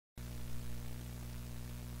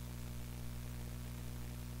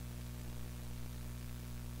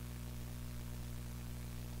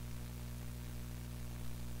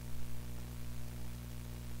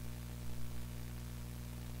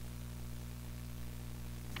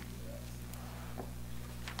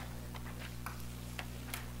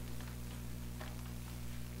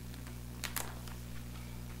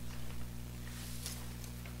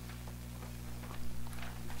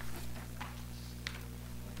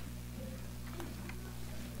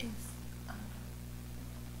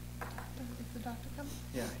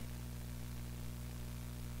Yeah.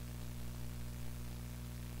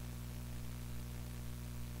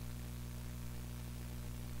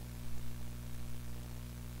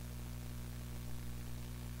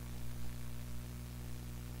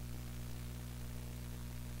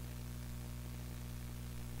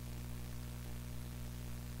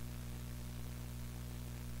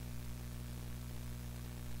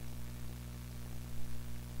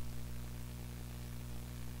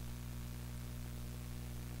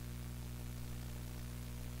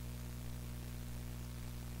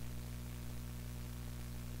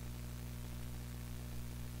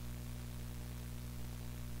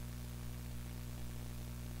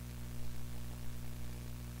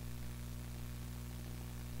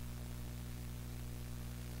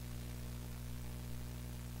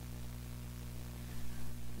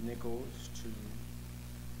 Nichols to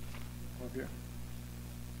up here.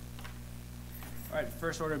 All right, the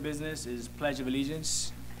first order of business is Pledge of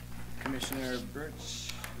Allegiance. Commissioner Birch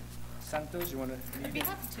Santos, you want to lead? I'd be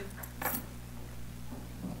happy to.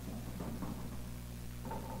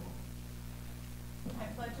 I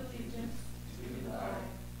pledge allegiance to the flag of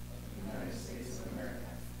the United States of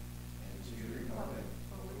America and to the republic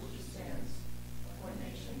for which it stands, one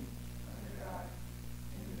nation, under God,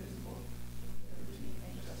 indivisible, with liberty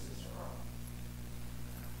and justice for all.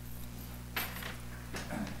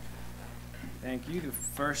 Thank you. The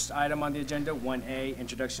first item on the agenda, 1A,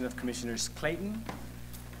 introduction of Commissioners Clayton,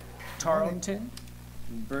 Tarleton,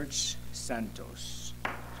 and Birch Santos. Do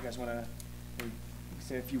you guys want to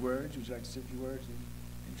say a few words? Would you like to say a few words in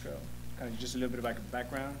intro? Kind of just a little bit of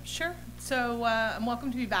background. Sure. So I'm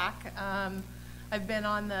welcome to be back. I've been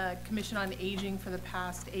on the Commission on Aging for the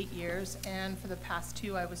past 8 years, and for the past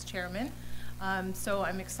 2 I was chairman. So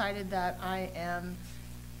I'm excited that I am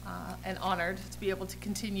and honored to be able to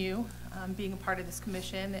continue being a part of this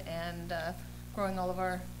commission and growing all of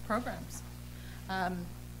our programs.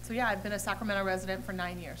 So yeah, I've been a Sacramento resident for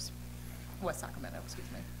 9 years. West Sacramento, excuse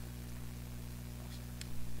me.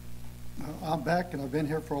 I'm back, and I've been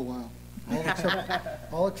here for a while.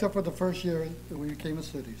 All except for the first year that we became a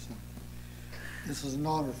city. So this is an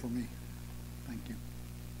honor for me. Thank you.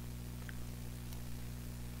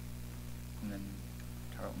 And then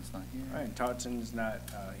Tarleton's not here. All right, Tarleton's not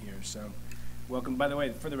here, so welcome. By the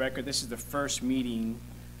way, for the record, this is the first meeting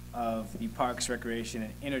of the Parks, Recreation,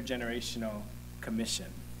 and Intergenerational Commission.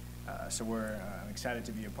 So we're excited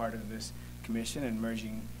to be a part of this commission and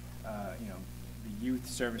merging, the youth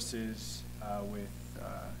services with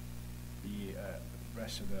the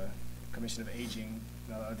rest of the Commission of Aging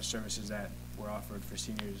and other services that were offered for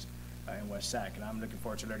seniors in West Sac. And I'm looking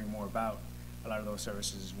forward to learning more about a lot of those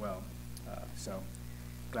services as well. So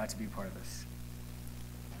glad to be part of this.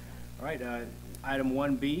 All right, item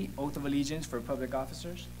 1B, oath of allegiance for public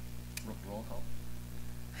officers. Roll call.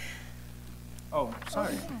 Oh,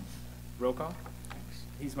 sorry. Oh, yeah. Roll call?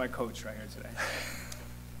 He's my coach right here today.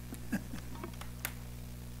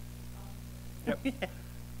 Yep.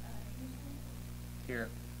 Here.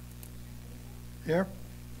 Here?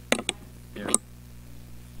 Here.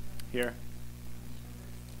 Here.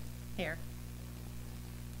 Here.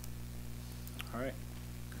 All right.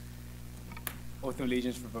 Oath of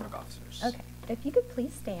allegiance for public officers. Okay, if you could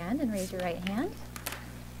please stand and raise your right hand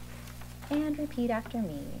and repeat after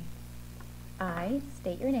me. I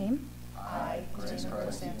state your name. I, Grace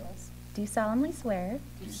Santos, Do solemnly swear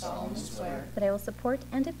do solemnly swear that I will support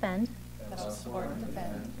and defend that I will support and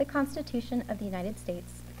defend the Constitution of the United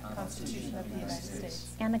States the Constitution of the United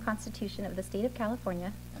States and the Constitution of the State of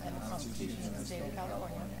California and the Constitution of the State of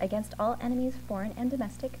California against all enemies, foreign and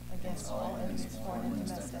domestic, against all enemies, foreign and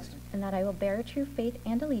domestic, and that I will bear true faith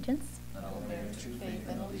and allegiance and I will bear true faith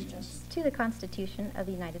and allegiance to the Constitution of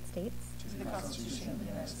the United States to the Constitution of the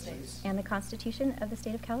United States and the Constitution of the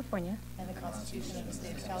State of California, and the Constitution of the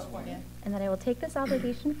State of California, and that I will take this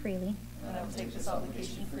obligation freely and I will take this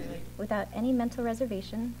obligation freely without any mental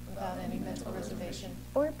reservation without any mental reservation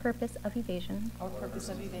or purpose of evasion, or purpose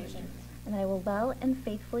of evasion, and that I will well and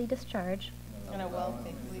faithfully discharge and I will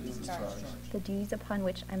faithfully discharge the duties upon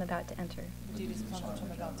which I'm about to enter. the duties upon which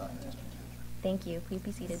I'm about to enter. Thank you. Please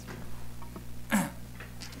be seated. All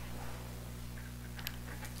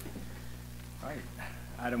right.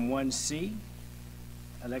 Item 1C,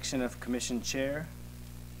 election of commission chair.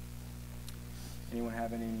 Anyone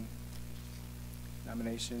have any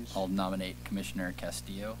nominations? I'll nominate Commissioner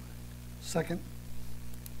Castillo. Second?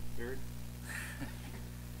 Third.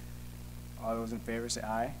 All those in favor say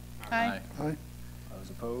aye. Aye. Aye. All those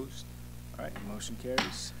opposed? All right, the motion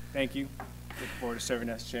carries. Thank you. Look forward to serving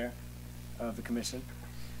as chair of the commission.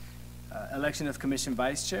 Election of commission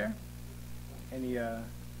vice chair. Any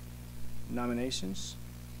nominations?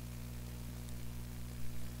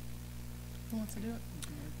 Who wants to do it?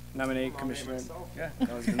 Nominate Commissioner,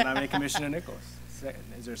 I was gonna nominate Commissioner Nichols.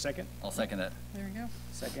 Is there a second? I'll second that. There we go.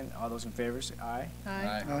 Second, all those in favor, say aye.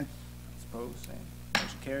 Aye. Aye. Opposed, same.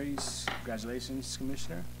 Motion carries. Congratulations,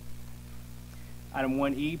 Commissioner. Item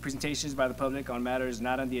 1E, presentations by the public on matters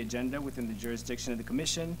not on the agenda within the jurisdiction of the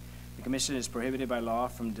Commission. The Commission is prohibited by law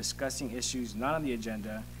from discussing issues not on the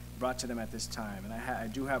agenda brought to them at this time. And I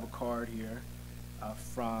do have a card here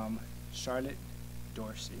from Charlotte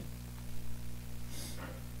Dorsey.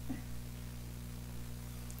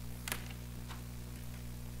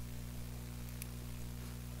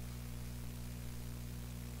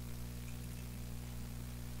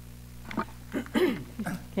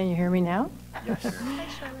 Can you hear me now? Yes. Hi,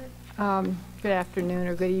 Charlotte. Good afternoon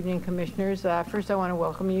or good evening, Commissioners. First, I want to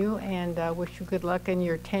welcome you and wish you good luck in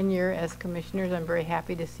your tenure as Commissioners. I'm very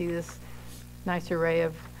happy to see this nice array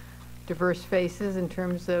of diverse faces in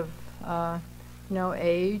terms of,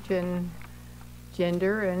 age and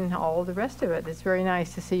gender and all the rest of it. It's very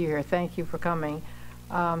nice to see you here. Thank you for coming.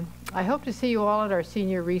 I hope to see you all at our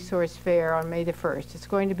Senior Resource Fair on May the 1st. It's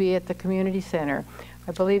going to be at the Community Center.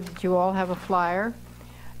 I believe that you all have a flyer.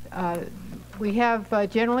 We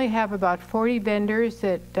generally have about 40 vendors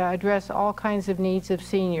that address all kinds of needs of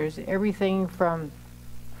seniors, everything from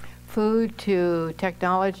food to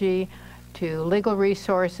technology to legal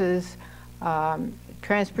resources,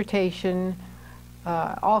 transportation,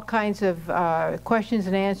 all kinds of questions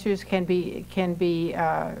and answers can be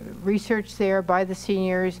researched there by the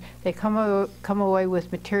seniors. They come away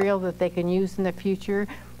with material that they can use in the future.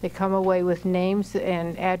 They come away with names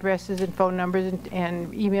and addresses and phone numbers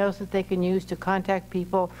and emails that they can use to contact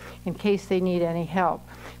people in case they need any help.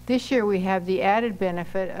 This year we have the added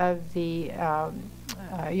benefit of the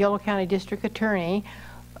Yolo County District Attorney.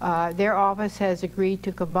 Their office has agreed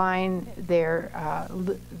to combine the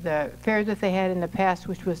fair that they had in the past,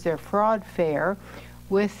 which was their fraud fair,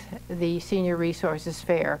 with the Senior Resources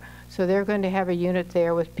Fair. So they're going to have a unit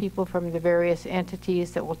there with people from the various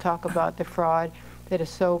entities that will talk about the fraud that is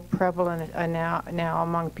so prevalent now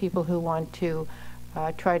among people who want to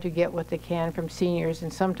try to get what they can from seniors,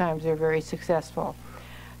 and sometimes they're very successful.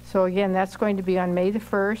 So again, that's going to be on May the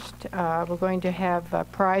 1st. We're going to have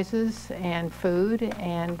prizes and food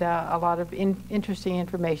and a lot of interesting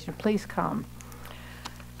information. Please come.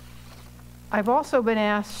 I've also been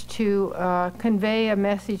asked to convey a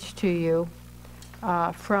message to you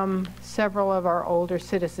from several of our older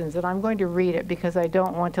citizens, and I'm going to read it because I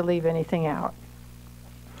don't want to leave anything out.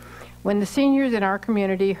 When the seniors in our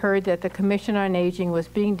community heard that the Commission on Aging was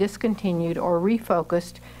being discontinued or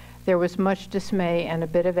refocused, there was much dismay and a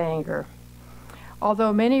bit of anger.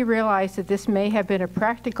 Although many realized that this may have been a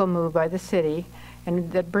practical move by the city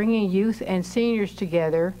and that bringing youth and seniors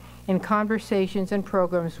together in conversations and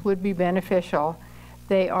programs would be beneficial,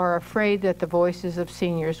 they are afraid that the voices of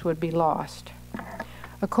seniors would be lost.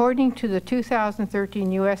 According to the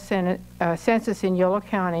 2013 U.S. Census in Yolo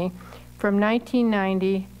County, from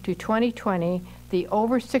 1990 to 2020, the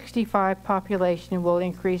over 65 population will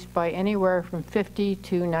increase by anywhere from 50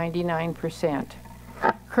 to 99%.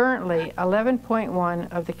 Currently,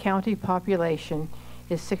 11.1% of the county population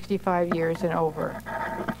is 65 years and over.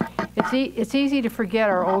 It's easy to forget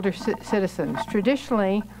our older citizens.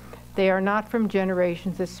 Traditionally, they are not from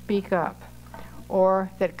generations that speak up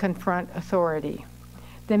or that confront authority.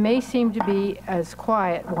 They may seem to be as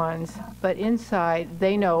quiet ones, but inside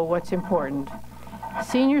they know what's important.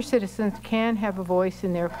 Senior citizens can have a voice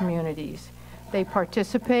in their communities. They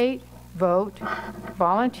participate, vote,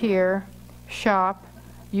 volunteer, shop,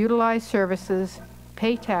 utilize services,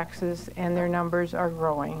 pay taxes, and their numbers are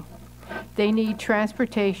growing. They need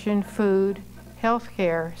transportation, food, health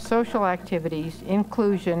care, social activities,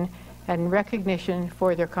 inclusion, and recognition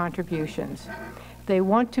for their contributions. They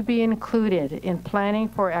want to be included in planning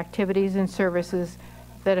for activities and services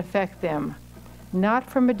that affect them, not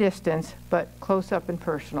from a distance, but close up and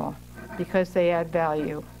personal, because they add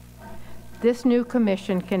value. This new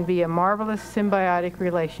commission can be a marvelous symbiotic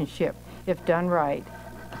relationship if done right.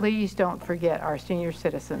 Please don't forget our senior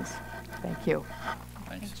citizens. Thank you.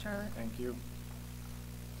 Thanks, Charlotte. Thank you.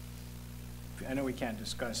 I know we can't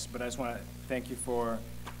discuss, but I just want to thank you for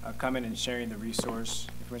coming and sharing the information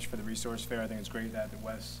for the resource fair. I think it's great that the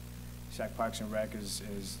West Sac Parks and Rec is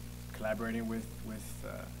collaborating with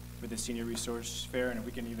the Senior Resource Fair, and if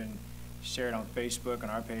we can even share it on Facebook on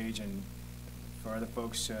our page and for other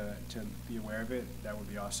folks to be aware of it, that would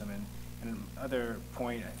be awesome. And another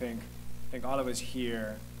point, I think all of us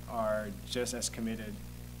here are just as committed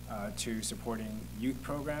to supporting youth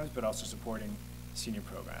programs, but also supporting senior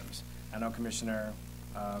programs. I know Commissioner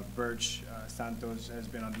Birch Santos has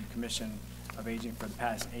been on the Commission of Aging for the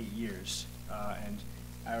past 8 years.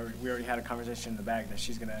 We already had a conversation in the back that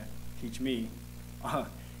she's going to teach me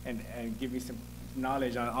and give me some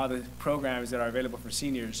knowledge on all the programs that are available for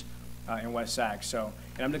seniors in West Sac. So,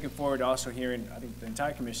 and I'm looking forward to also hearing, I think the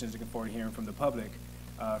entire commission is looking forward to hearing from the public,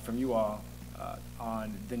 from you all,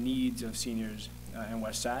 on the needs of seniors in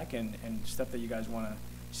West Sac and stuff that you guys want to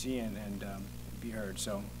see and be heard.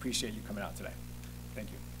 So appreciate you coming out today. Thank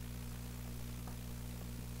you.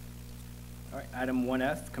 All right, item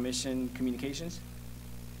 1F, Commission Communications.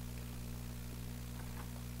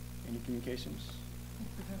 Any communications?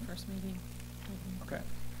 We've had first meeting. Okay.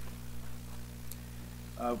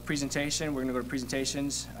 Presentation, we're going to go to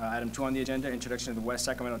presentations. Item 2 on the agenda, introduction of the West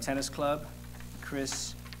Sacramento Tennis Club.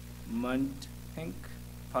 Chris Mundhink,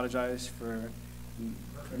 apologize for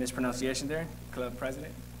mispronunciation there, club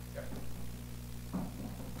president.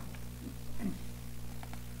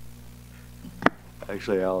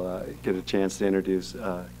 Actually, I'll get a chance to introduce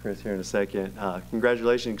Chris here in a second.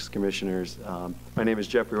 Congratulations, commissioners. My name is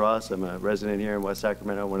Jeffrey Ross. I'm a resident here in West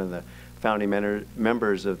Sacramento, one of the founding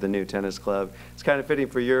members of the new tennis club. It's kind of fitting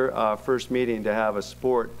for your first meeting to have a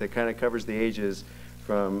sport that kind of covers the ages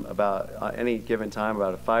from about any given time,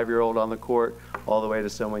 about a 5-year-old on the court, all the way to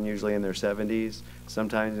someone usually in their 70s,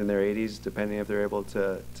 sometimes in their 80s, depending if they're able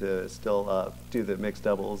to still do the mixed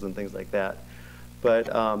doubles and things like that. But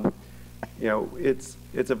you know, it's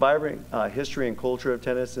a vibrant history and culture of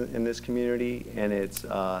tennis in this community, and it's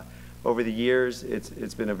over the years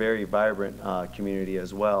it's been a very vibrant community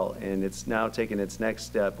as well, and it's now taken its next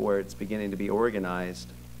step where it's beginning to be organized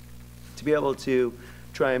to be able to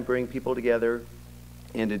try and bring people together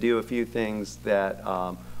and to do a few things that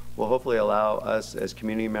will hopefully allow us as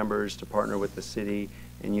community members to partner with the city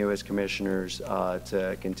and you as commissioners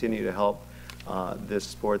to continue to help this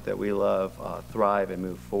sport that we love thrive and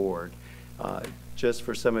move forward. Just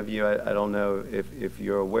for some of you, I don't know if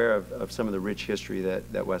you're aware of some of the rich history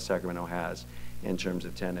that West Sacramento has in terms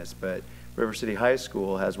of tennis, but River City High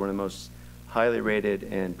School has one of the most highly rated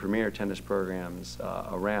and premier tennis programs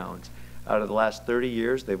around. Out of the last 30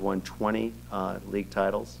 years, they've won 20 league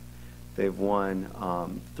titles. They've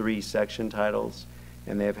won 3 section titles,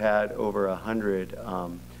 and they've had over 100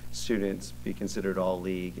 students be considered all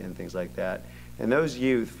league and things like that. And those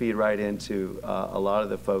youth feed right into a lot of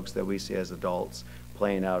the folks that we see as adults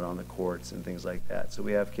playing out on the courts and things like that. So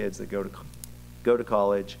we have kids that go to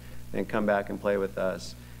college and come back and play with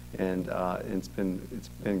us, and it's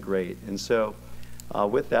been great. And so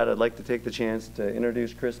with that, I'd like to take the chance to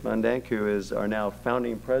introduce Chris Mundhink, who is our now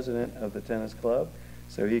founding president of the tennis club,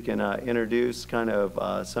 so he can introduce kind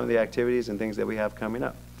of some of the activities and things that we have coming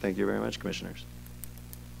up. Thank you very much, commissioners.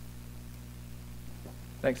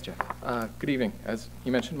 Thanks, Jeff. Good evening. As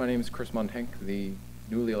you mentioned, my name is Chris Mundhink, the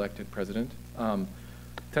newly elected president.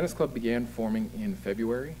 Tennis club began forming in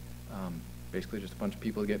February. Basically just a bunch of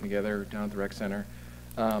people getting together down at the rec center.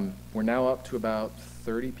 We're now up to about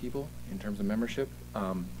 30 people in terms of membership.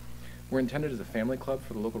 We're intended as a family club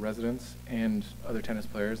for the local residents and other tennis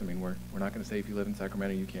players. I mean, we're not going to say if you live in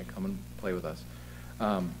Sacramento you can't come and play with us.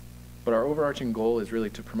 But our overarching goal is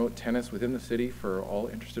really to promote tennis within the city for all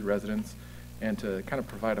interested residents, and to kind of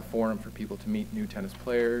provide a forum for people to meet new tennis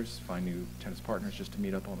players, find new tennis partners just to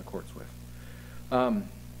meet up on the courts with.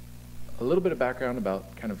 A little bit of background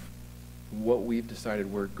about kind of what we've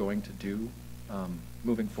decided we're going to do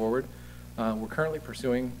moving forward. We're currently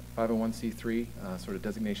pursuing 501c3 sort of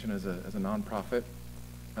designation as a nonprofit.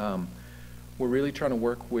 We're really trying to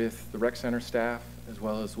work with the rec center staff as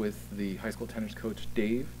well as with the high school tennis coach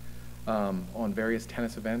Dave on various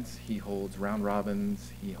tennis events. He holds round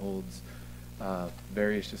robins, he holds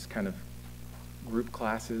various just kind of group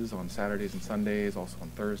classes on Saturdays and Sundays, also on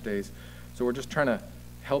Thursdays. So we're just trying to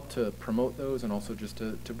help to promote those and also just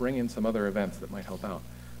to bring in some other events that might help out.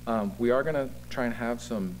 We are going to try and have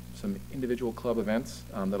some individual club events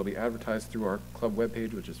that'll be advertised through our club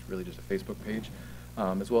webpage, which is really just a Facebook page,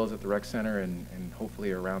 as well as at the rec center and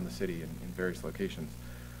hopefully around the city in various locations.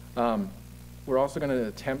 We're also going to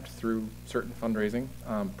attempt through certain fundraising,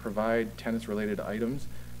 provide tennis-related items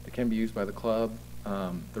that can be used by the club,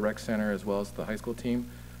 the rec center, as well as the high school team.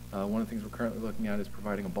 One of the things we're currently looking at is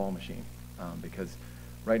providing a ball machine, because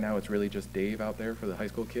right now it's really just Dave out there for the high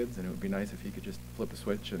school kids, and it would be nice if he could just flip a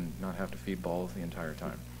switch and not have to feed balls the entire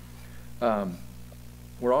time.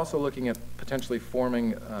 We're also looking at potentially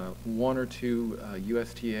forming 1 or 2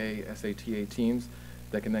 USTA, SATA teams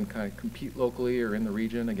that can then kind of compete locally or in the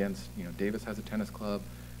region against, you know, Davis has a tennis club,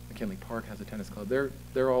 McKinley Park has a tennis club.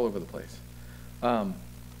 They're all over the place. A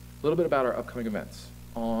little bit about our upcoming events.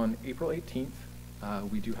 On April 18th,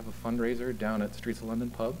 we do have a fundraiser down at Streets of London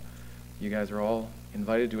Pub. You guys are all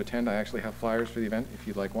invited to attend. I actually have flyers for the event if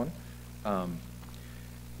you'd like one.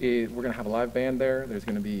 We're going to have a live band there. There's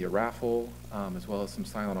going to be a raffle, as well as some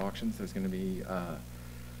silent auctions. There's going to be,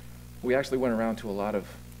 we actually went around to a lot of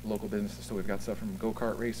local businesses. So we've got stuff from Go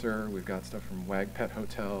Kart Racer, we've got stuff from Wag Pet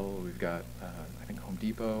Hotel, we've got, I think, Home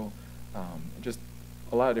Depot, just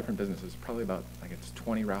a lot of different businesses, probably about, I guess,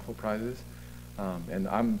 20 raffle prizes. And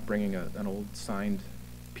I'm bringing an old signed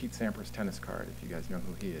Pete Sampras tennis card, if you guys know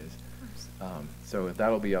who he is. So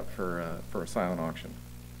that'll be up for a silent auction.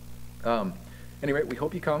 Anyway, we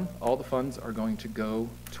hope you come. All the funds are going to go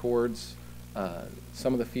towards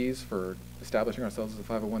some of the fees for establishing ourselves as a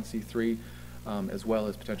 501c3, as well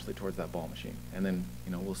as potentially towards that ball machine. And then,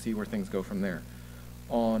 we'll see where things go from there.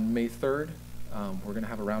 On May 3rd, we're going to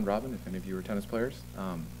have a round robin, if any of you are tennis players,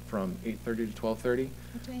 from 8:30 to 12:30.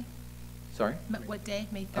 What day? Sorry? What day?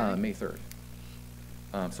 May 3rd? May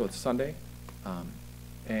 3rd. So it's Sunday.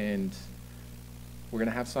 And we're going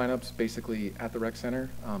to have sign-ups basically at the rec center,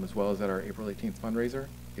 as well as at our April 18th fundraiser.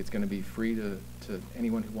 It's going to be free to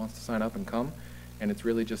anyone who wants to sign up and come. And it's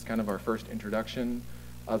really just kind of our first introduction,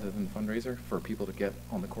 other than the fundraiser, for people to get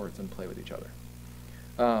on the courts and play with each other.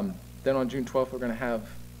 Then on June 12th, we're going to have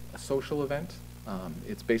a social event.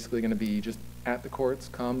 It's basically going to be just at the courts,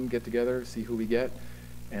 come, get together, see who we get,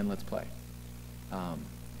 and let's play.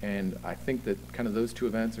 And I think that kind of those two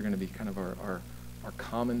events are going to be kind of our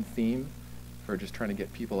common theme for just trying to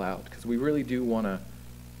get people out, because we really do want to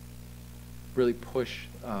really push,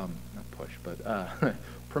 not push, but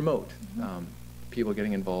promote people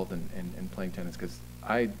getting involved and playing tennis, because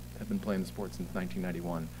I have been playing the sport since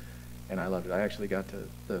 1991, and I loved it. I actually got to,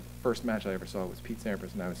 the first match I ever saw was Pete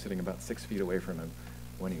Sampras, and I was sitting about 6 feet away from him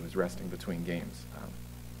when he was resting between games.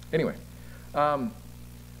 Anyway,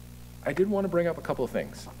 I did want to bring up a couple of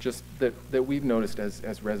things, just that we've noticed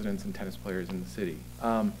as residents and tennis players in the city.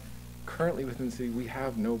 Currently within the city, we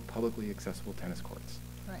have no publicly accessible tennis courts.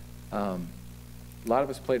 Right. A lot of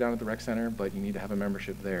us play down at the rec center, but you need to have a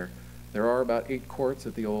membership there. There are about 8 courts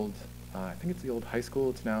at the old, I think it's the old high school.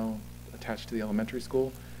 It's now attached to the elementary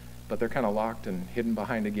school, but they're kind of locked and hidden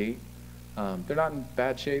behind a gate. They're not in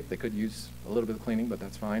bad shape. They could use a little bit of cleaning, but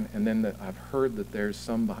that's fine. And then I've heard that there's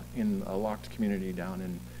some in a locked community down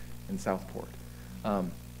in Southport. I'd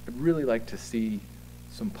really like to see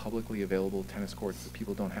some publicly available tennis courts that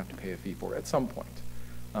people don't have to pay a fee for at some point.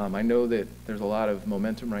 I know that there's a lot of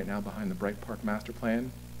momentum right now behind the Bright Park Master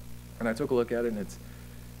Plan, and I took a look at it, and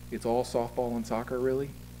it's all softball and soccer, really.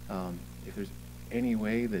 If there's any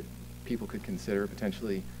way that people could consider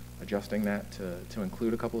potentially adjusting that to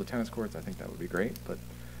include a couple of tennis courts, I think that would be great, but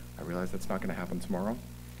I realize that's not going to happen tomorrow.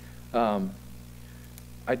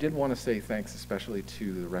 I did want to say thanks especially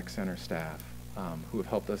to the rec center staff who have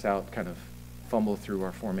helped us out, kind of fumble through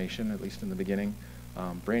our formation, at least in the beginning.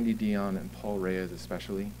 Brandy Dion and Paul Reyes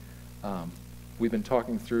especially. We've been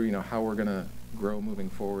talking through, how we're going to grow moving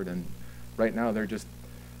forward, and right now they're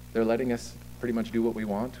letting us pretty much do what we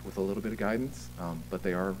want with a little bit of guidance, but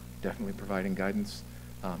they are definitely providing guidance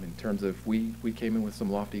in terms of we came in with some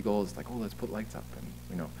lofty goals, like, oh, let's put lights up,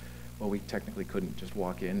 and well, we technically couldn't just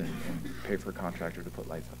walk in and pay for a contractor to put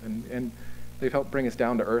lights up, and they've helped bring us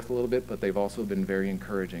down to earth a little bit, but they've also been very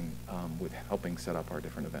encouraging with helping set up our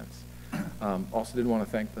different events. Also did want to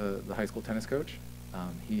thank the high school tennis coach.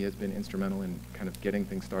 He has been instrumental in kind of getting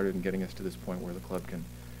things started and getting us to this point where the club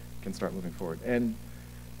can start moving forward. And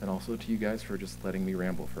also to you guys for just letting me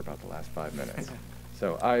ramble for about the last 5 minutes.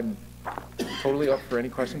 So I'm totally up for any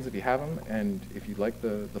questions if you have them, and if you'd like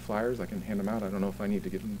the flyers, I can hand them out. I don't know if I need to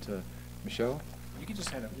give them to Michelle. You can just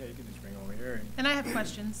hand them, yeah, you can just bring them over here. And I have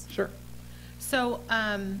questions. Sure. So,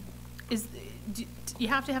 do you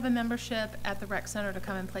have to have a membership at the rec center to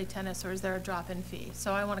come and play tennis, or is there a drop-in fee?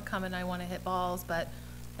 So I want to come and I want to hit balls, but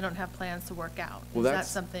I don't have plans to work out. Well, is that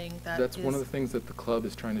something that's one of the things that the club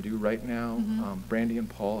is trying to do right now. Brandy and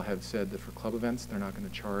Paul have said that for club events, they're not going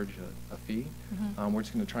to charge a fee. We're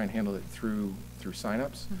just going to try and handle it through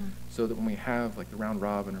signups, so that when we have like the round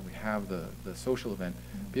robin or we have the social event,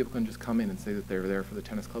 people can just come in and say that they're there for the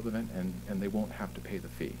tennis club event, and they won't have to pay the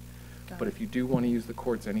fee. But if you do want to use the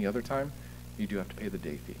courts any other time, you do have to pay the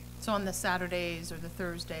day fee. So on the Saturdays or the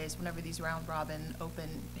Thursdays, whenever these round robin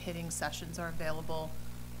open hitting sessions are available,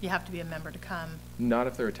 you have to be a member to come? Not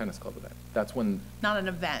if they're a tennis club event. That's when... Not an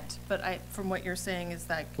event, but from what you're saying is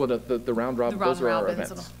like... Well, the round robin, those are our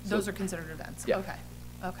events. Those are considered events? Yeah.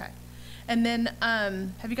 Okay. And then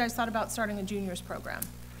have you guys thought about starting a juniors program?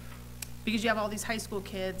 Because you have all these high school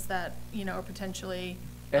kids that, are potentially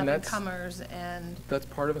up-and-comers, and... That's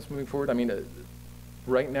part of us moving forward. I mean,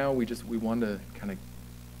 right now, we want to kind of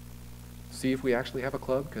see if we actually have a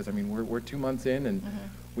club, because I mean, we're 2 months in, and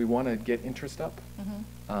we want to get interest up.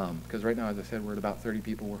 Because right now, as I said, we're at about 30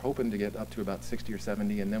 people. We're hoping to get up to about 60 or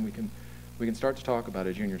 70, and then we can start to talk about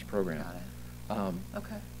a juniors program. Got it.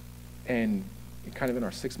 Okay. And kind of in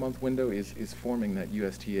our 6-month window is forming that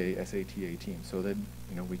USTA SATA team, so that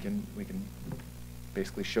we can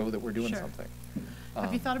basically show that we're doing Sure. something.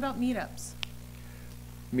 Have you thought about meetups?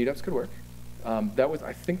 Meetups could work. That was,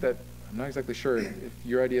 I think that, I'm not exactly sure if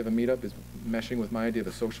your idea of a meetup is meshing with my idea of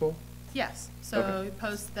a social. Yes, so Okay.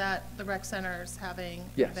 post that the rec center is having an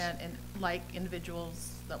Yes. event, and like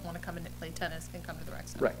individuals that want to come and play tennis can come to the rec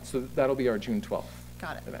center. Right, so that'll be our June 12th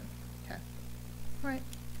Got it. event. Okay. All right.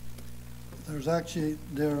 There's actually,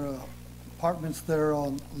 there are apartments there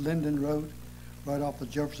on Linden Road, right off of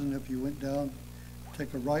Jefferson. If you went down,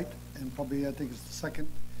 take a right, and probably, I think it's the second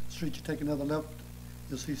street, you take another left,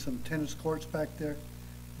 you'll see some tennis courts back there.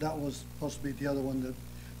 That was supposed to be the other one that was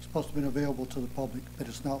supposed to have been available to the public, but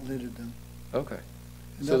it's not listed now. Okay.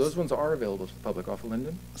 And So that's- those ones are available to the public off of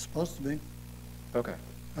Linden? It's supposed to be. Okay.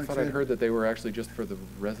 I Like thought I I'd said- heard that they were actually just for the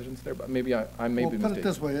residents there, but maybe I may be Well, put mistaken. it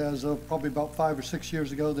this way, as of probably about 5 or 6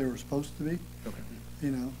 years ago, they were supposed to be.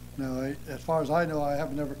 Okay. Now, as far as I know, I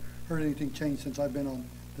have never heard anything change since I've been on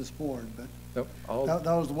this board, but Nope, I'll that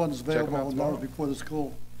was the ones check 'em out available, and that was tomorrow. before the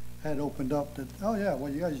school had opened up that, oh yeah,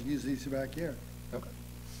 well, you guys use these back here. Okay.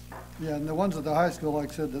 Yeah, and the ones at the high school,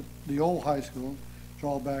 like I said, the old high school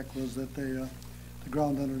drawback was that the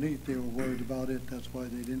ground underneath, they were worried about it. That's why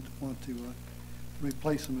they didn't want to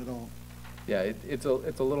replace them at all. Yeah, it's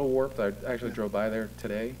a little warped. I actually Yeah. drove by there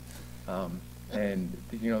today, and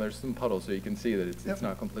there's some puddles, so you can see that it's Yep.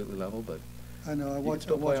 not completely level, but I know, I could watched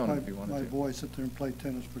still play on it if you wanted my to. boy sit there and play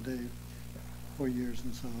tennis for Dave for years,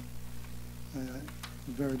 and so I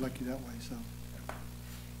was very lucky that way, so.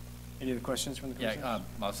 Any other questions from the commissioners? Yeah,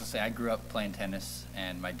 I was gonna say, I grew up playing tennis,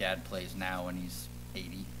 and my dad plays now, and he's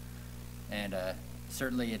 80. And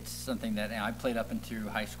certainly it's something that I played up into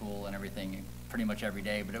high school and everything pretty much every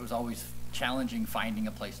day, but it was always challenging finding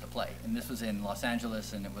a place to play. And this was in Los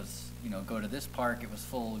Angeles, and it was, go to this park, it was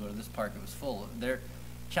full, go to this park, it was full. Their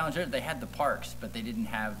challenge there, they had the parks, but they didn't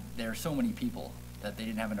have, there are so many people that they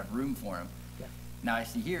didn't have enough room for them. Yeah. Now I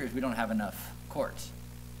see here is we don't have enough courts,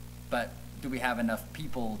 but do we have enough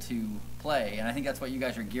people to play? And I think that's what you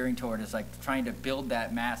guys are gearing toward, is like trying to build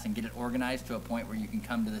that mass and get it organized to a point where you can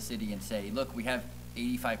come to the city and say, look, we have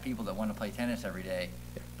 85 people that want to play tennis every day,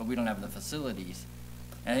 but we don't have the facilities.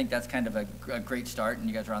 And I think that's kind of a great start, and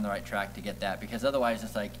you guys are on the right track to get that, because otherwise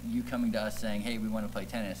it's like you coming to us saying, hey, we want to play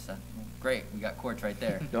tennis. Great, we got courts right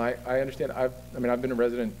there. No, I understand. I've been a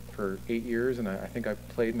resident for 8 years, and I think I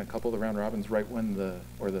played in a couple of the round robins right when the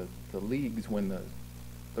leagues when the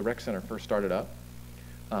rec center first started up.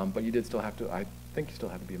 But you did still have to, I think you still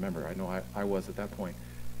have to be a member. I know I was at that point.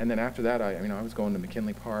 And then after that, I was going to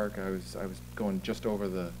McKinley Park. I was going just over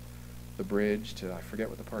the bridge to, I forget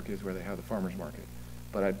what the park is where they have the farmer's market.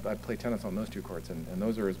 But I'd play tennis on those 2 courts, and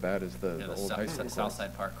those are as bad as the old high school courts.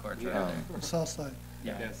 Southside Park courts right there. The south side.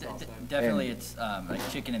 Yeah, Yeah, definitely And- it's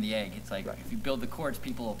like chicken and the egg. It's like, Right. if you build the courts,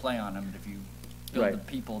 people will play on them, but if you build the Right.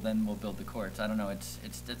 people, then we'll build the courts. I don't know, it's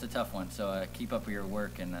a tough one, so keep up with your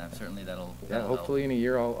work, and certainly that'll Yeah, help. hopefully in a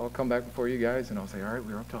year I'll come back before you guys, and I'll say, all right,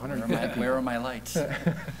 we're up to 150. Where are my lights?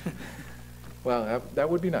 Well, that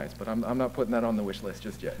would be nice, but I'm not putting that on the wish list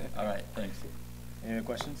just yet. All right, thanks. Any other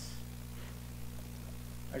questions?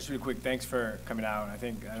 Just really quick, thanks for coming out. I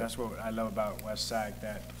think that's what I love about West Sac,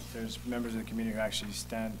 that there's members of the community who actually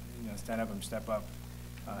stand up and step up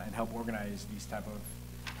and help organize these type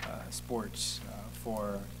of sports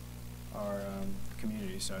for our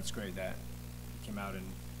community. So it's great that you came out and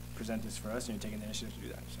present this for us, and you're taking the initiative to do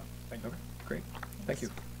that. So thank you. Okay, great. Thank you.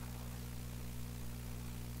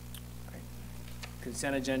 All right.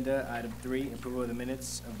 Consent agenda, item 3, approval of the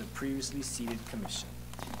minutes of the previously seated commission.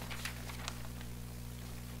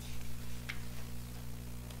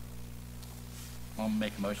 I'll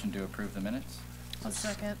make a motion to approve the minutes. I'll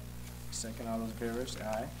second. Second, all those in favor, say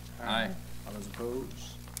aye. Aye. All those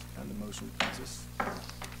opposed, and the motion passes.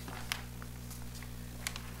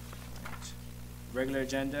 Regular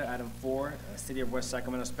agenda, item 4, City of West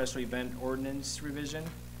Sacramento Special Event Ordinance Revision.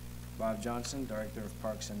 Bob Johnson, Director of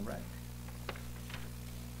Parks and Rec.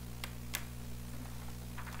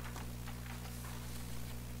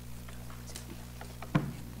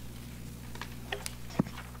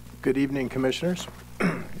 Good evening, Commissioners,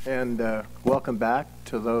 and welcome back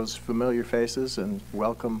to those familiar faces, and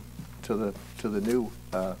welcome to the new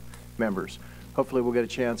members. Hopefully, we'll get a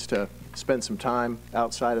chance to spend some time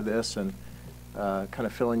outside of this and kind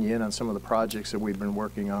of filling you in on some of the projects that we've been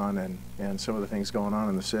working on and some of the things going on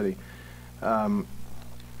in the city.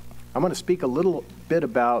 I'm going to speak a little bit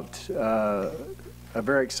about a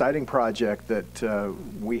very exciting project that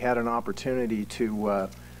we had an opportunity to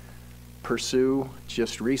pursue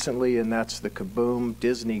just recently, and that's the Kaboom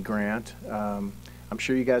Disney grant. I'm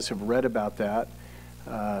sure you guys have read about that.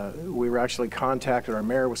 We were actually contacted, our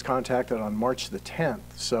mayor was contacted on March the 10th.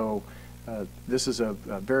 So this is a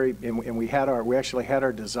very, and we actually had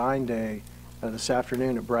our design day this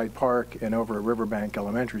afternoon at Bright Park and over at Riverbank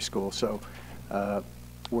Elementary School. So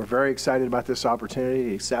we're very excited about this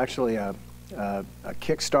opportunity. It's actually a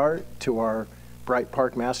kickstart to our Bright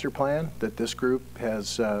Park master plan that this group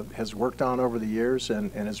has worked on over the years and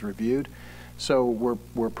has reviewed. So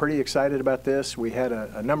we're pretty excited about this. We had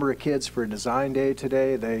a number of kids for design day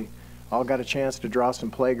today. They all got a chance to draw some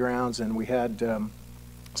playgrounds, and we had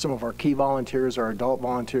some of our key volunteers, our adult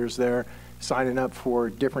volunteers there, signing up for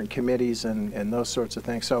different committees and those sorts of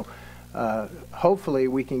things. So hopefully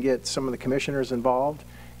we can get some of the commissioners involved,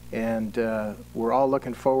 and we're all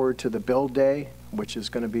looking forward to the build day, which is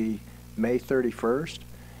going to be May 31st.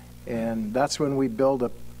 And that's when we build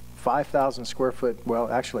a 5,000 square foot,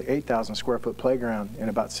 well, actually 8,000 square foot playground in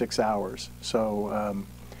about 6 hours. So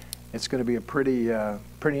it's going to be a pretty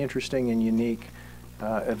interesting and unique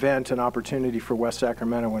event and opportunity for West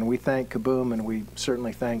Sacramento. And we thank Kaboom, and we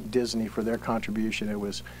certainly thank Disney for their contribution. It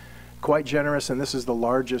was quite generous, and this is the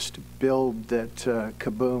largest build that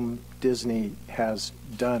Kaboom Disney has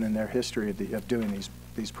done in their history of doing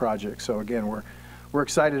these projects. So again, we're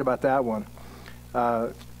excited about that one.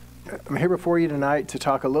 I'm here before you tonight to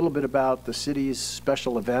talk a little bit about the city's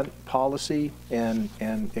special event policy and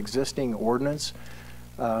existing ordinance.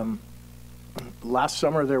 Last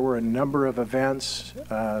summer there were a number of events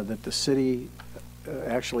that the city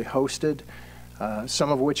actually hosted,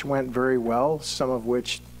 some of which went very well, some of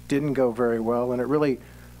which didn't go very well, and it really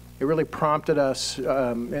prompted us,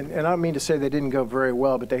 and I don't mean to say they didn't go very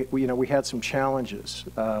well, but we had some challenges.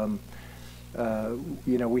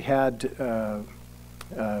 We had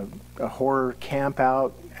a horror camp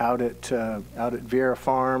out at Vera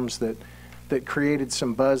Farms that created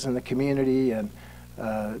some buzz in the community, and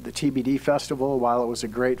the TBD festival, while it was a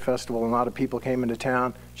great festival, a lot of people came into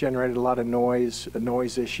town, generated a lot of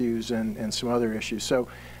noise issues and some other issues. So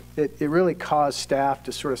it really caused staff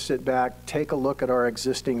to sort of sit back, take a look at our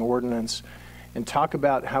existing ordinance, and talk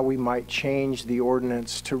about how we might change the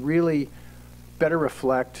ordinance to really better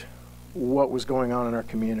reflect what was going on in our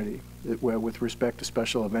community with respect to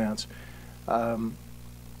special events.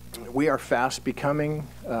 We are fast becoming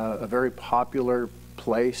a very popular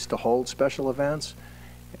place to hold special events,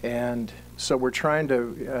 and so we're trying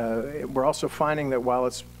to, we're also finding that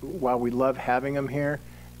while we love having them here,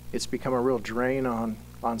 it's become a real drain on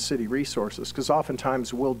city resources, because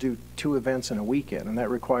oftentimes we'll do 2 events in a weekend, and that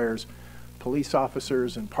requires police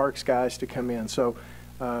officers and parks guys to come in. So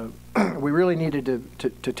we really needed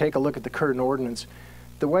to take a look at the current ordinance.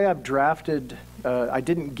 The way I've drafted, I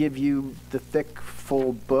didn't give you the thick,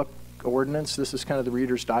 full book ordinance. This is kind of the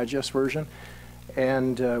Reader's Digest version.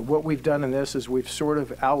 And what we've done in this is we've sort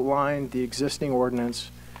of outlined the existing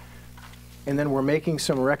ordinance, and then we're making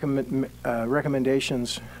some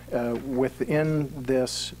recommendations within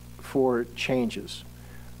this for changes.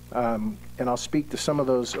 And I'll speak to some of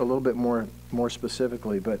those a little bit more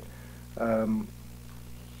specifically, but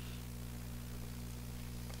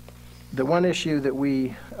the one issue that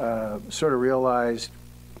we sort of realized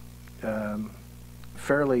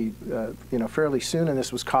fairly soon, and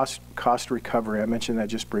this was cost recovery. I mentioned that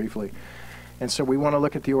just briefly. And so we want to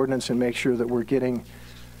look at the ordinance and make sure that we're getting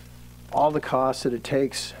all the costs that it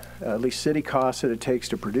takes, at least city costs that it takes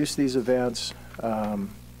to produce these events,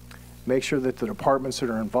 make sure that the departments that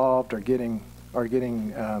are involved are getting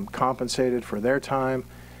compensated for their time.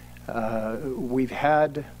 We've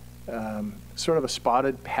had sort of a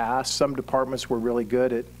spotted past. Some departments were really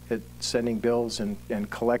good at sending bills and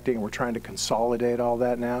collecting. We're trying to consolidate all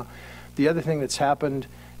that now. The other thing that's happened,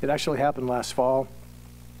 it actually happened last fall.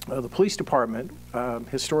 The police department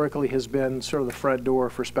historically has been sort of the front door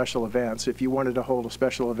for special events. If you wanted to hold a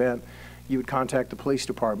special event, you would contact the police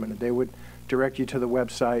department, and they would direct you to the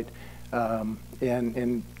website, and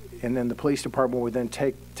then the police department would then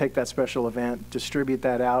take that special event, distribute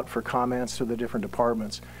that out for comments to the different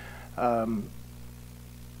departments.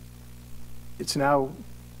 It's now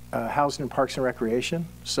housed in Parks and Recreation,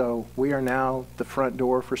 so we are now the front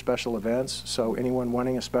door for special events. So anyone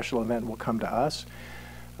wanting a special event will come to us.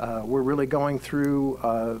 We're really going through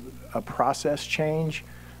a process change.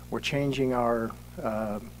 We're changing our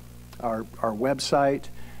website.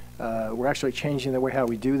 We're actually changing the way how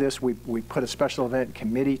we do this. We put a special event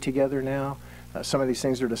committee together now. Some of these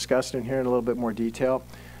things are discussed in here in a little bit more detail.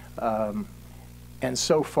 And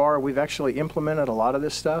so far, we've actually implemented a lot of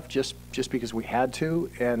this stuff just because we had to.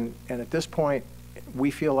 And at this point,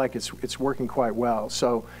 we feel like it's working quite well.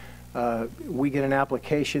 So we get an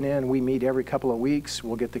application in. We meet every couple of weeks.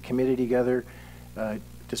 We'll get the committee together.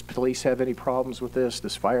 Does police have any problems with this?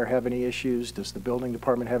 Does fire have any issues? Does the building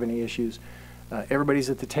department have any issues? Everybody's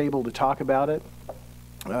at the table to talk about it.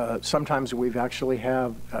 Sometimes we've actually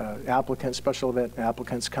have applicants, special event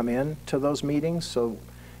applicants, come in to those meetings so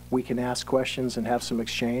we can ask questions and have some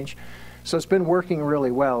exchange. So it's been working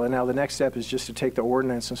really well. And now the next step is just to take the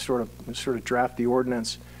ordinance and sort of draft the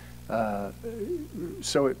ordinance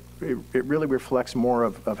so it really reflects more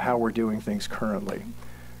of how we're doing things currently.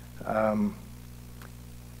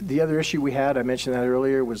 The other issue we had, I mentioned that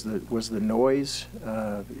earlier, was the noise,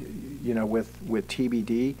 with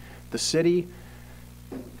TBD. The city,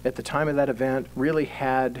 at the time of that event, we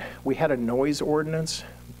had a noise ordinance,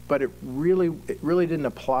 but it really didn't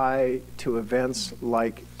apply to events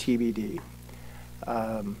like TBD.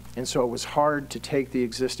 And so it was hard to take the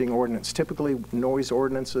existing ordinance. Typically, noise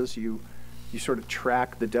ordinances, you sort of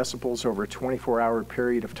track the decibels over a 24-hour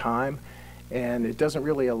period of time, and it doesn't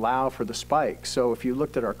really allow for the spike. So if you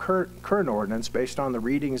looked at our current ordinance, based on the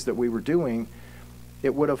readings that we were doing,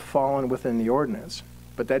 it would have fallen within the ordinance.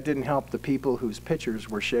 But that didn't help the people whose pictures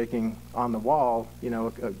were shaking on the wall,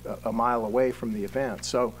 a mile away from the event.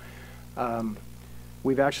 So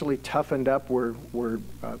we've actually toughened up. We're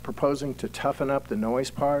proposing to toughen up the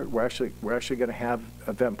noise part. We're actually going to have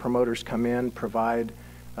event promoters come in, provide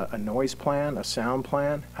a noise plan, a sound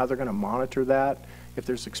plan, how they're going to monitor that. If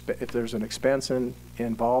there's an expense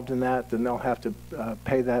involved in that, then they'll have to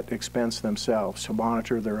pay that expense themselves to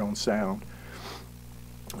monitor their own sound.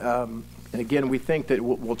 And again, we think that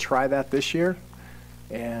we'll try that this year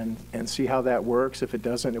and see how that works. If it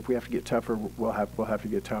doesn't, if we have to get tougher, we'll have to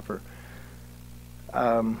get tougher.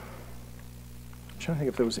 I'm trying to think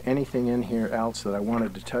if there was anything in here else that I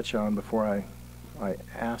wanted to touch on before I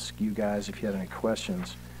ask you guys if you had any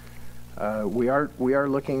questions. We are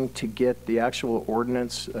looking to get the actual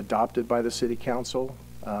ordinance adopted by the City Council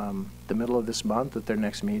the middle of this month at their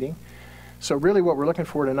next meeting. So really what we're looking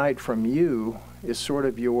for tonight from you is sort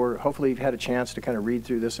of hopefully you've had a chance to kind of read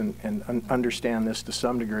through this and understand this to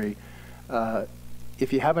some degree.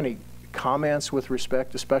 If you have any comments with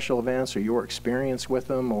respect to special events or your experience with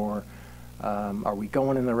them, or are we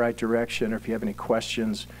going in the right direction, or if you have any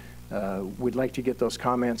questions, we'd like to get those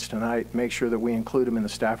comments tonight, make sure that we include them in the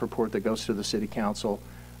staff report that goes to the City Council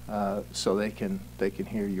so they can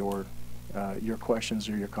hear your questions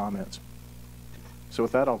or your comments. So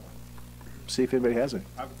with that, I'll see if anybody has any.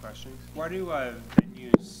 I have a question. Why do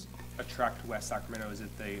venues attract West Sacramento? Is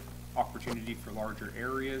it the opportunity for larger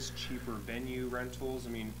areas, cheaper venue rentals? I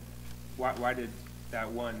mean, why did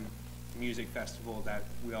that one music festival that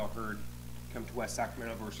we all heard come to West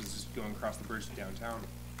Sacramento versus just going across the bridge to downtown?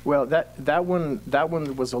 Well, that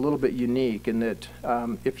one was a little bit unique in that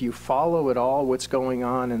if you follow at all what's going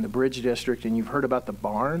on in the Bridge District, and you've heard about the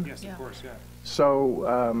barn. Yes, of course, yeah.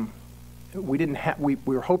 So we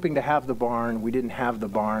were hoping to have the barn. We didn't have the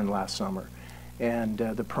barn last summer, and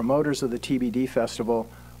the promoters of the TBD festival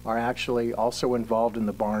are actually also involved in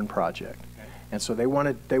the barn project, okay. And so they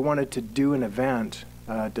wanted to do an event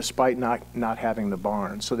despite not having the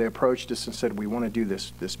barn. So they approached us and said, we want to do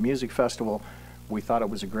this music festival. We thought it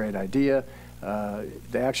was a great idea.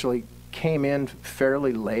 They actually came in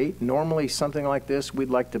fairly late. Normally something like this we'd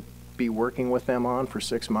like to be working with them on for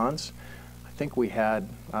 6 months. I think we had,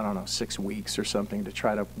 6 weeks or something to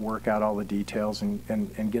try to work out all the details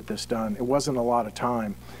and get this done. It wasn't a lot of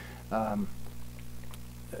time.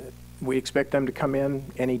 We expect them to come in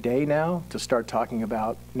any day now to start talking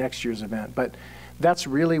about next year's event. But that's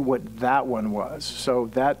really what that one was. So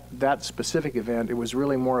that specific event, it was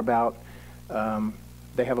really more about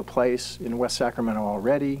they have a place in West Sacramento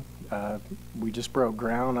already. We just broke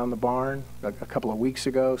ground on the barn a couple of weeks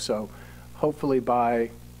ago, so hopefully by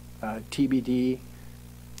TBD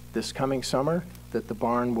this coming summer that the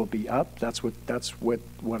barn will be up. That's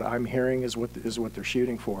what I'm hearing is what they're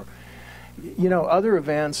shooting for. Other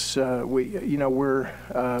events, we're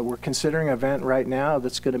considering an event right now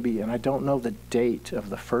that's going to be, and I don't know the date of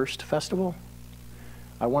the first festival.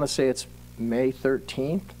 I want to say it's May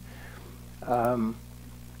 13th.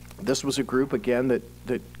 This was a group, again,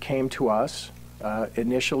 that came to us.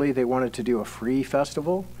 Initially, they wanted to do a free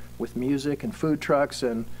festival with music and food trucks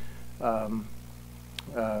and,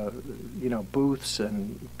 booths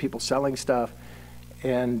and people selling stuff.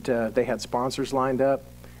 And they had sponsors lined up.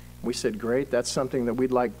 We said, great, that's something that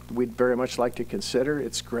we'd very much like to consider.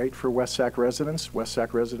 It's great for West Sac residents. West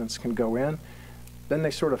Sac residents can go in. Then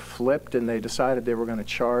they sort of flipped and they decided they were going to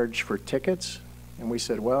charge for tickets. And we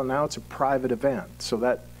said, well, now it's a private event, so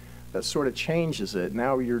that sort of changes it.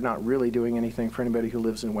 Now you're not really doing anything for anybody who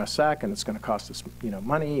lives in West Sac, and it's going to cost us,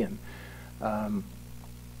 money. And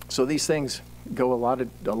so these things go a lot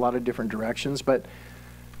of different directions. But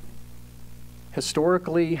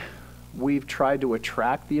historically, we've tried to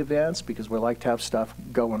attract the events because we like to have stuff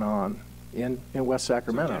going on in West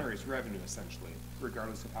Sacramento. So it generates revenue, essentially,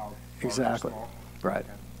 regardless of how large or Exactly. small. Right.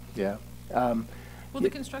 Okay. Yeah. Will the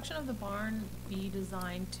construction of the barn be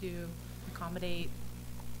designed to accommodate,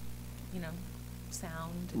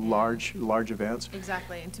 sound? and- Large events.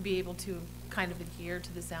 Exactly, and to be able to kind of adhere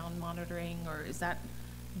to the sound monitoring, or is that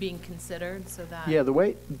being considered so that? Yeah, the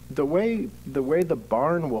way the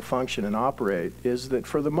barn will function and operate is that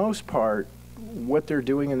for the most part, what they're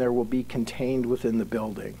doing in there will be contained within the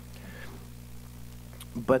building.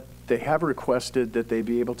 But they have requested that they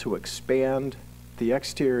be able to expand the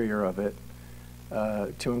exterior of it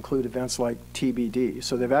to include events like TBD.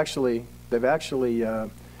 So they've actually,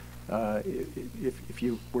 if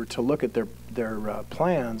you were to look at their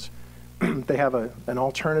plans, they have an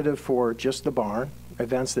alternative for just the barn,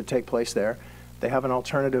 events that take place there. They have an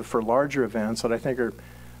alternative for larger events that I think are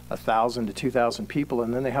 1,000 to 2,000 people,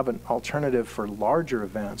 and then they have an alternative for larger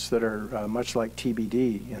events that are much like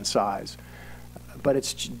TBD in size.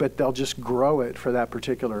 But they'll just grow it for that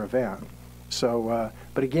particular event. So,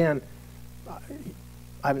 but again,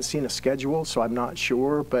 I haven't seen a schedule, so I'm not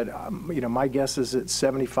sure. But my guess is that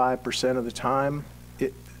 75% of the time,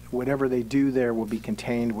 whatever they do there will be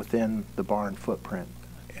contained within the barn footprint,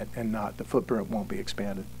 and not the footprint won't be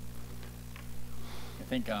expanded. I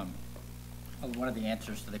think one of the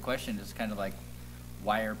answers to the question is kind of like,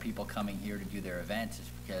 why are people coming here to do their events? It's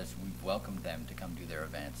because we've welcomed them to come do their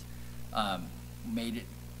events. Made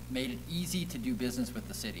it easy to do business with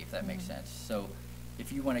the city, if that makes sense. So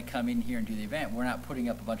if you want to come in here and do the event, we're not putting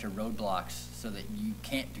up a bunch of roadblocks so that you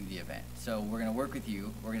can't do the event. So we're going to work with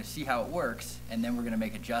you, we're going to see how it works, and then we're going to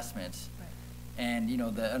make adjustments. Right. And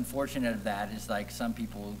the unfortunate of that is, like, some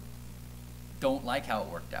people don't like how it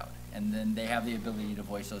worked out, and then they have the ability to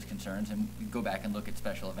voice those concerns, and we go back and look at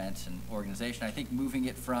special events and organization. I think moving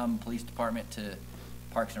it from police department to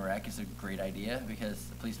Parks and Rec is a great idea, because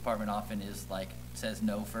the police department often says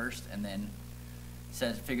no first and then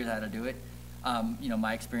figures out how to do it.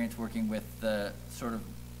 My experience working with the sort of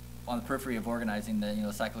on the periphery of organizing the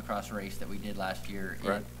cyclocross race that we did last year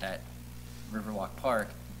Right. at Riverwalk Park,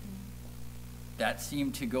 that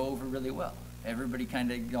seemed to go over really well. Everybody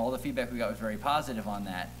kind of, all the feedback we got was very positive on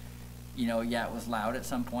that. Yeah, it was loud at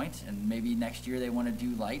some point, and maybe next year they want to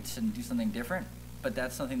do lights and do something different, but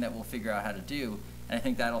that's something that we'll figure out how to do. And I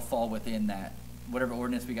think that'll fall within that, whatever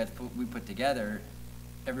ordinance we put together,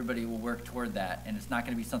 everybody will work toward that. And it's not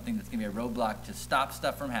going to be something that's going to be a roadblock to stop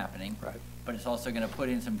stuff from happening. Right. But it's also going to put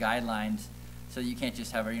in some guidelines so you can't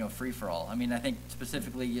just have a free-for-all. I mean, I think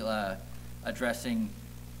specifically addressing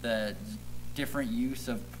the different use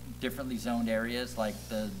of differently zoned areas, like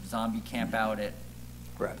the zombie camp out at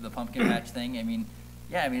the pumpkin patch thing. I mean,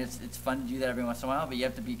 yeah, it's fun to do that every once in a while, but you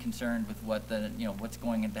have to be concerned with what what's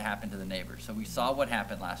going to happen to the neighbors. So we saw what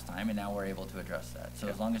happened last time, and now we're able to address that. So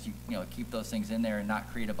as long as you keep those things in there and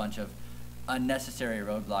not create a bunch of unnecessary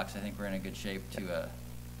roadblocks, I think we're in a good shape to,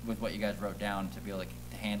 with what you guys wrote down, to be able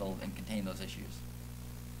to handle and contain those issues.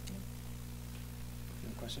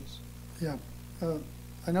 Any questions? Yeah.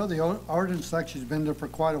 I know the ordinance section's been there for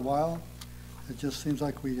quite a while. It just seems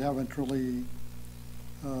like we haven't really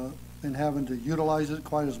been having to utilize it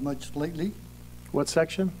quite as much lately. What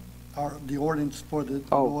section? The ordinance for the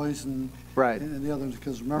noise and right. and the others,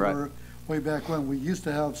 because remember, way back when, we used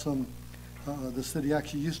to have some, the city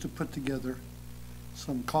actually used to put together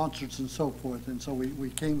some concerts and so forth, and so we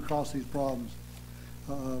came across these problems.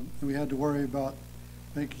 And we had to worry about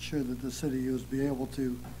making sure that the city was be able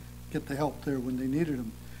to get the help there when they needed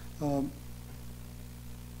them.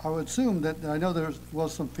 I would assume that, I know there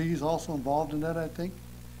was some fees also involved in that, I think.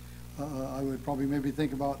 I would probably maybe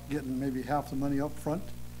think about getting maybe half the money up front,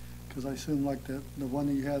 because I assume like the one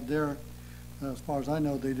that you had there, as far as I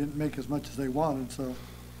know, they didn't make as much as they wanted, so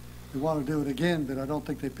they want to do it again, but I don't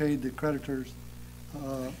think they paid the creditors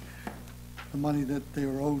the money that they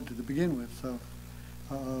were owed to begin with. So,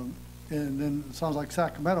 and then it sounds like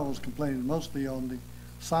Sacramento was complaining mostly on the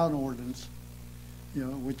sound ordinance,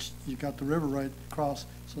 which you got the river right across,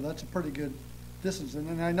 so that's a pretty good distance.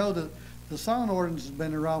 And I know that the sound ordinance has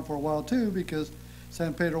been around for a while too, because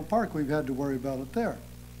San Pedro Park, we've had to worry about it there.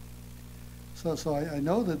 So I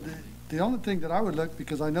know that the only thing that I would look,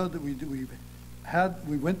 because I know that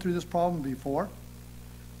we went through this problem before,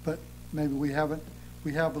 but maybe we have a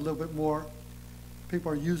little bit more, people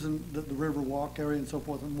are using the river walk area and so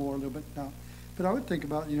forth and more a little bit now. But I would think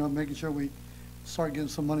about, making sure we start getting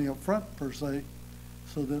some money up front per se,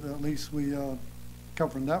 so that at least we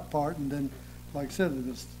covering that part. And then, like I said,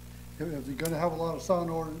 if you're going to have a lot of sound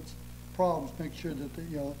ordinance problems, make sure that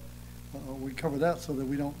we cover that so that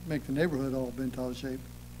we don't make the neighborhood all bent out of shape.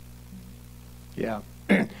 Yeah.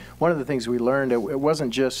 One of the things we learned, it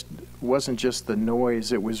wasn't just the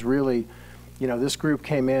noise. It was really, this group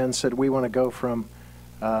came in, said we want to go from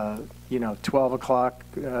 12 o'clock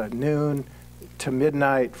noon to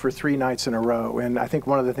midnight for 3 nights in a row. And I think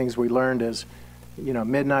one of the things we learned is,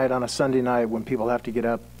 midnight on a Sunday night when people have to get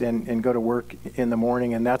up and go to work in the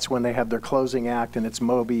morning, and that's when they have their closing act, and it's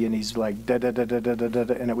Moby, and he's like da da da da da da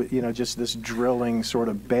da, and it was just this drilling sort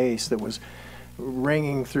of bass that was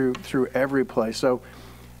ringing through every place. So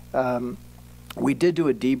we did do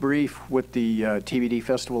a debrief with the TBD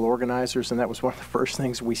festival organizers, and that was one of the first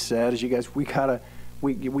things we said is, you guys, we gotta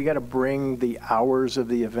bring the hours of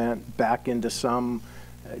the event back into some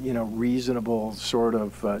reasonable sort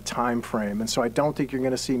of time frame. And so I don't think you're going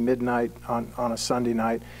to see midnight on a Sunday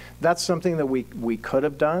night. That's something that we could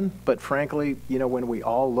have done, but frankly, when we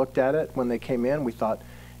all looked at it, when they came in, we thought,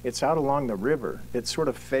 it's out along the river. It sort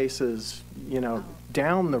of faces,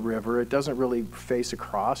 down the river. It doesn't really face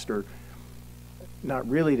across or not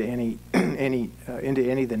really to into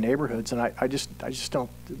any of the neighborhoods. And I just don't,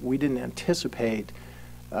 we didn't anticipate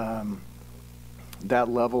that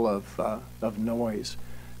level of noise.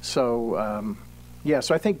 So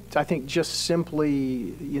so I think just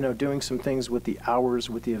simply doing some things with the hours,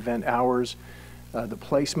 with the event hours, the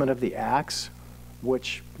placement of the acts,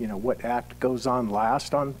 which what act goes on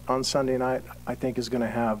last on Sunday night, I think is going to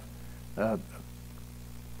have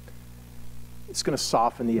it's going to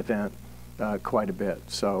soften the event quite a bit.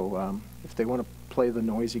 So if they want to play the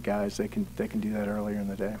noisy guys, they can do that earlier in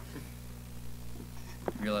the day.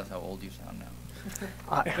 You realize how old you sound now.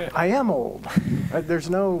 I am old. There's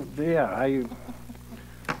no, Those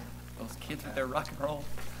kids with their rock and roll.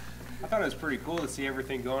 I thought it was pretty cool to see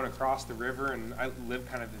everything going across the river, and I live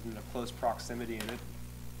kind of in a close proximity, and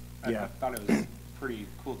I thought it was a pretty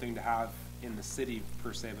cool thing to have in the city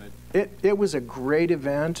per se. But it was a great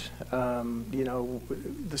event.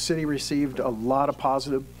 The city received a lot of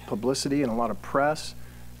positive publicity and a lot of press.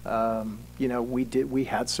 We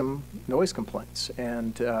had some noise complaints,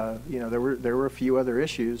 and there were a few other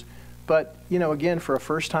issues, but again, for a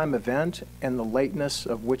first-time event and the lateness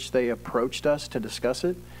of which they approached us to discuss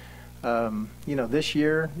it, this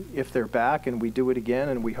year, if they're back and we do it again,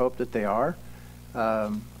 and we hope that they are, I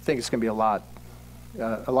think it's going to be a lot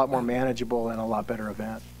more manageable and a lot better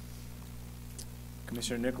event.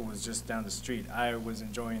 Commissioner Nickel was just down the street. I was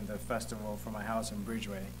enjoying the festival from my house in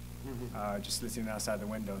Bridgeway. Just listening outside the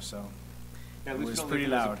window, so now, it was don't pretty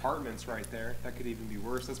live in those loud. Apartments right there. That could even be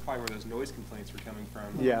worse. That's probably where those noise complaints were coming from.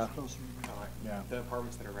 Yeah. Yeah. The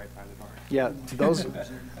apartments that are right by the bar. Yeah,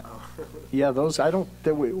 those. I don't.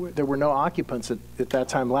 There were no occupants at that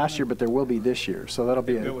time last year, but there will be this year. So that'll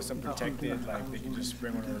be. There was some protected, like they can just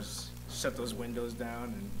bring one of those, shut those windows down,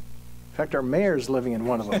 and. In fact, our mayor's living in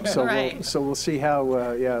one of them, so Right. we'll see how.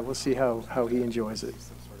 We'll see how he enjoys it.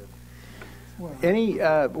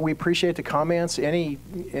 We appreciate the comments.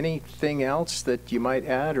 Anything else that you might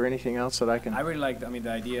add, or anything else that I can? I really like, the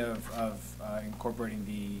idea of incorporating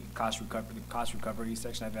the cost recovery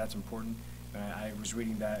section. I think that's important. I was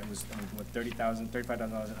reading that it was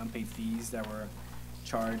 $35,000 in unpaid fees that were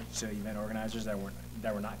charged to event organizers that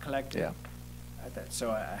were not collected. Yeah.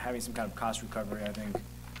 So having some kind of cost recovery, I think,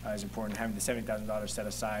 is important. Having the $70,000 set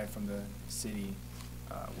aside from the city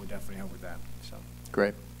would definitely help with that. So.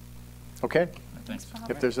 Great. Okay. Thanks.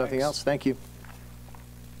 If there's nothing else, thank you.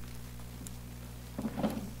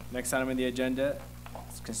 Next item on the agenda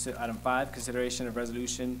is item 5, consideration of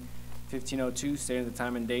resolution 1502, stating the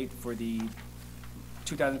time and date for the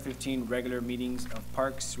 2015 regular meetings of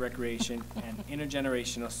Parks, Recreation, and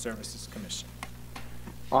Intergenerational Services Commission.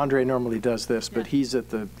 Andre normally does this, but he's at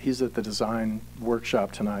the design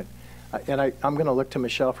workshop tonight. And I'm going to look to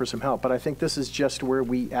Michelle for some help, but I think this is just where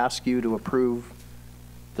we ask you to approve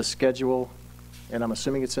the schedule, and I'm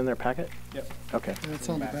assuming it's in their packet? Yep. Okay. It's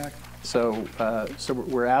on the back. So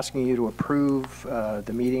we're asking you to approve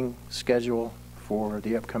the meeting schedule for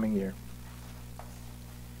the upcoming year.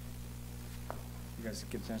 You guys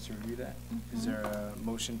get a chance to review that? Is there a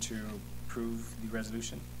motion to approve the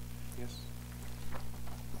resolution? Yes.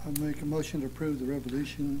 I make a motion to approve the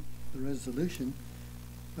resolution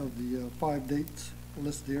of the 5 dates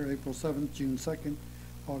listed here: April 7th, June 2nd,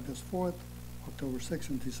 August 4th, October 6th,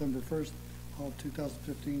 and December 1st of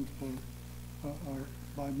 2015 for our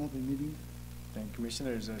bi-monthly meeting. Thank you,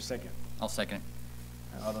 Commissioner. Is there a second? I'll second it.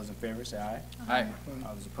 All those in favor, say aye. Aye.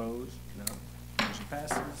 All those opposed? No.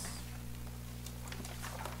 passes.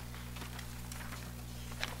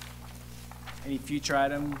 Any future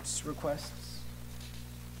items requests?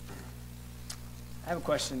 I have a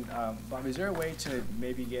question. Bob, is there a way to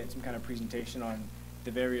maybe get some kind of presentation on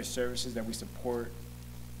the various services that we support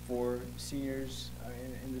for seniors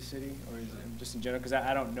in the city, or is it just in general? Because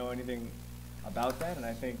I don't know anything about that, and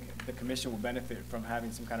I think the commission will benefit from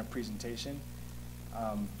having some kind of presentation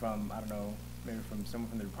from, I don't know, maybe from someone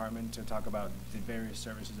from the department to talk about the various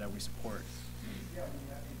services that we support. Yeah, we'd be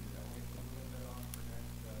happy to do that. We can put that on for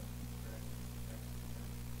next.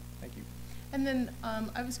 Thank you. And then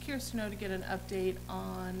I was curious to know, to get an update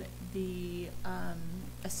on the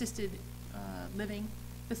assisted living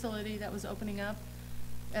facility that was opening up.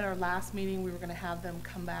 At our last meeting, we were going to have them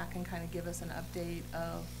come back and kind of give us an update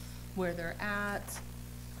of where they're at,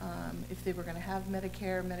 if they were going to have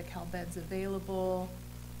Medicare, Medi-Cal beds available.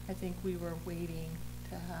 I think we were waiting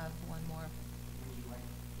to have one more. Would you like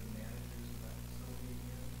the managers of that facility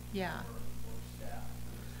again? Yeah. Or staff?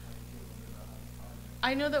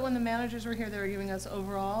 I know that when the managers were here, they were giving us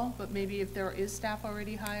overall, but maybe if there is staff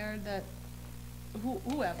already hired, that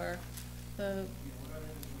whoever, the. What I know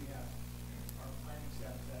is we have, our planning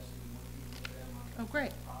staff is actually working with them on Oh, great.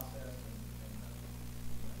 the process and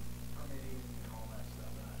permitting and all that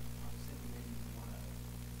stuff. And I'm thinking maybe you want an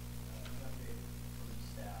update for the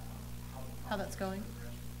staff on How that's going?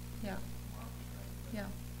 Yeah. Yeah.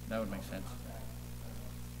 That would make sense.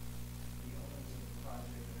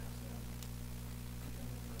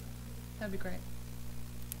 That'd be great.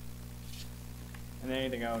 And then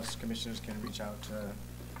anything else, commissioners can reach out to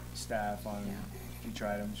staff on Yeah. future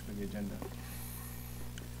items for the agenda.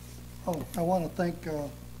 Oh, I want to thank the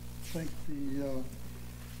city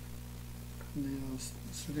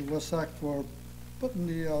of West Sac for putting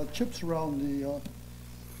the chips around the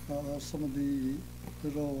some of the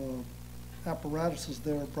little apparatuses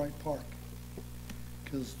there at Bright Park.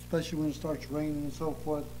 Because especially when it starts raining and so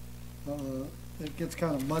forth, it gets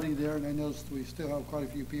kind of muddy there, and I noticed we still have quite a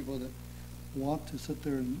few people that want to sit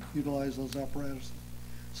there and utilize those apparatuses.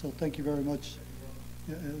 So thank you very much.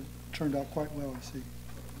 It turned out quite well, I see.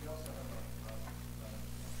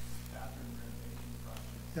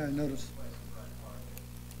 Yeah, I noticed.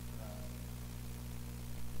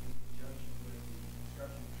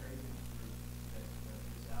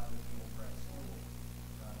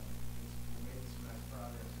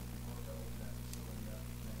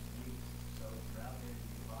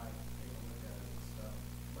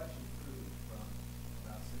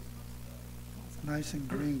 Nice and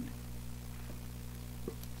green.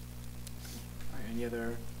 All right, any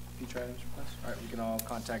other future items requests? All right, we can all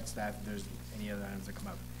contact staff if there's any other items that come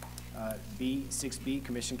up. 6B,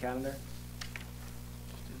 commission calendar.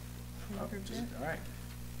 Oh, all right.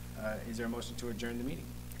 Is there a motion to adjourn the meeting?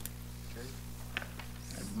 Okay.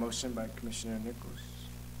 Motion by Commissioner Nichols.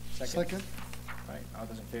 Second. All right, all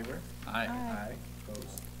those in favor? Aye. Aye.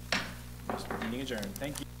 Opposed? Meeting adjourned.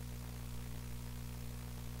 Thank you.